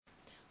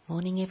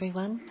Morning,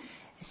 everyone.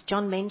 As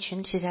John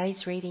mentioned,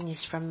 today's reading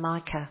is from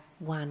Micah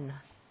 1.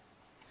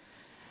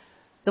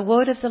 The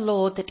word of the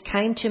Lord that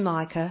came to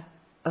Micah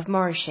of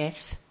Moresheth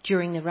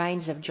during the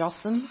reigns of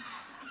Jotham,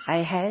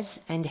 Ahaz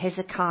and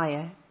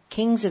Hezekiah,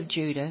 kings of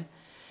Judah,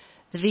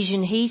 the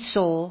vision he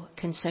saw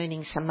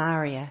concerning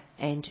Samaria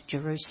and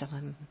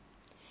Jerusalem.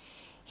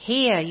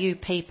 Hear, you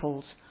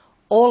peoples,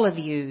 all of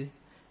you,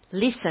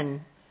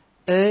 listen,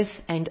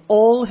 earth and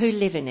all who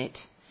live in it,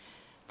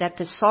 that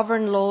the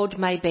sovereign Lord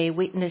may bear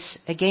witness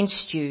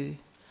against you,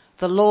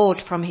 the Lord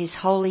from his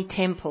holy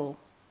temple.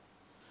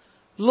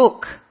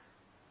 Look,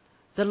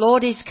 the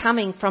Lord is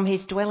coming from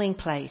his dwelling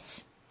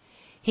place.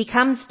 He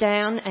comes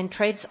down and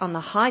treads on the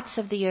heights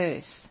of the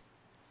earth.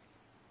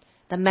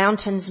 The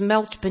mountains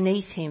melt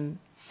beneath him,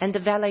 and the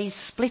valleys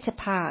split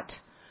apart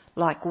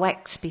like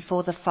wax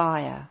before the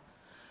fire,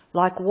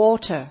 like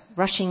water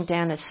rushing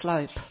down a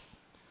slope.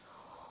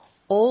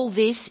 All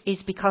this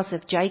is because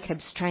of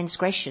Jacob's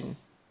transgression,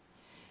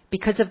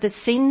 because of the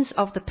sins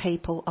of the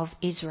people of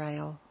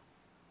Israel.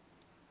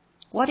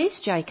 What is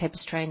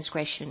Jacob's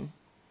transgression?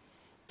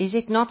 Is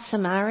it not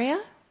Samaria?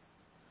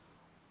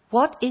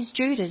 What is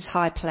Judah's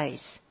high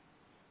place?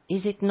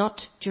 Is it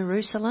not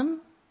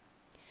Jerusalem?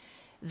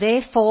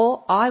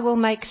 Therefore I will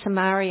make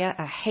Samaria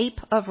a heap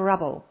of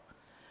rubble,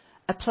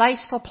 a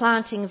place for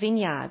planting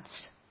vineyards.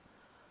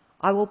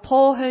 I will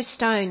pour her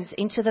stones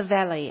into the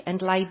valley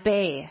and lay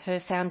bare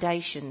her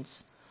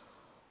foundations.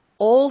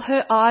 All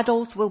her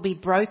idols will be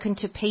broken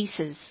to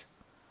pieces.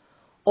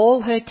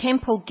 All her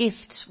temple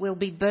gifts will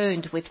be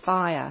burned with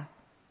fire.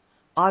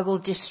 I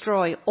will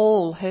destroy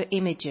all her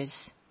images.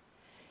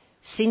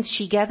 Since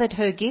she gathered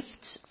her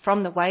gifts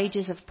from the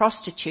wages of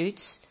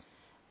prostitutes,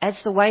 as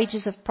the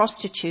wages of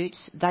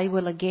prostitutes, they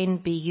will again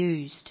be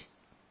used.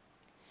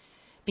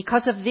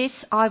 Because of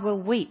this I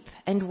will weep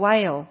and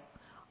wail.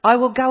 I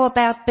will go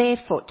about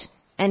barefoot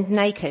and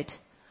naked.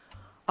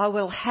 I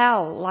will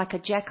howl like a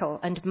jackal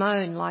and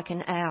moan like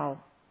an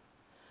owl.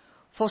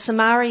 For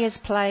Samaria's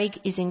plague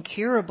is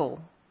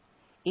incurable.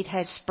 It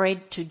has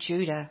spread to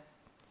Judah.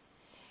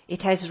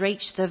 It has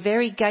reached the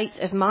very gate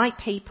of my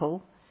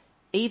people,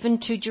 even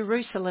to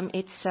Jerusalem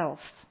itself.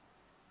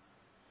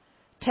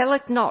 Tell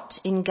it not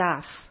in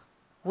Gath,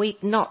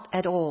 weep not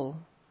at all.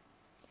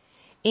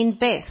 In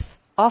Beth,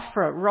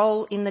 Ophrah,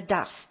 roll in the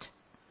dust.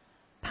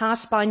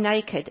 Pass by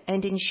naked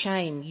and in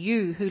shame,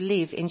 you who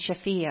live in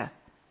Shaphir.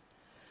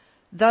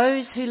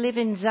 Those who live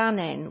in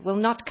Zanan will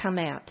not come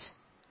out.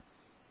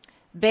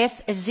 Beth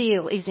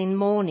Azil is in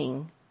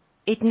mourning.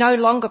 It no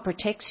longer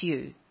protects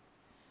you.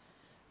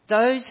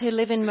 Those who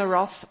live in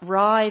Maroth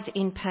writhe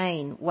in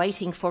pain,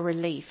 waiting for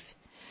relief,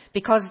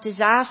 because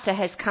disaster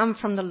has come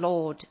from the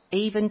Lord,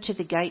 even to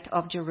the gate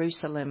of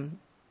Jerusalem.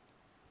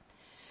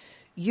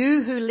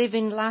 You who live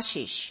in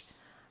Lachish,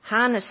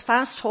 harness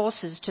fast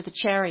horses to the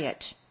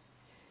chariot.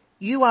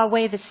 You are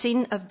where the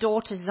sin of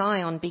daughter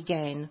Zion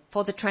began,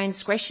 for the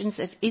transgressions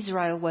of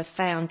Israel were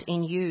found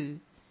in you.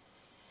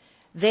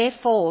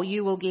 Therefore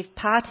you will give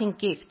parting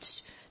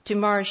gifts to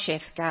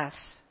Moresheth Gath.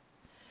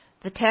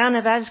 The town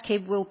of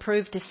Azkeb will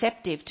prove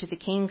deceptive to the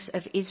kings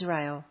of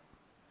Israel.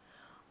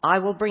 I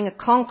will bring a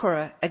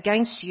conqueror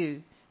against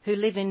you who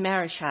live in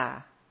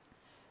Mareshah.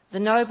 The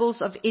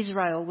nobles of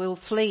Israel will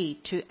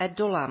flee to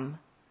Adullam.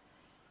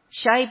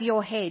 Shave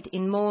your head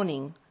in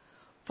mourning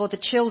for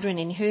the children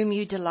in whom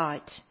you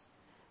delight.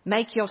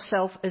 Make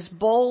yourself as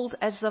bald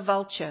as the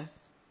vulture,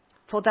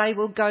 for they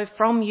will go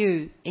from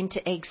you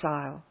into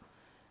exile.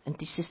 And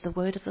this is the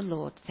word of the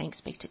Lord. Thanks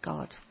be to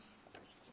God.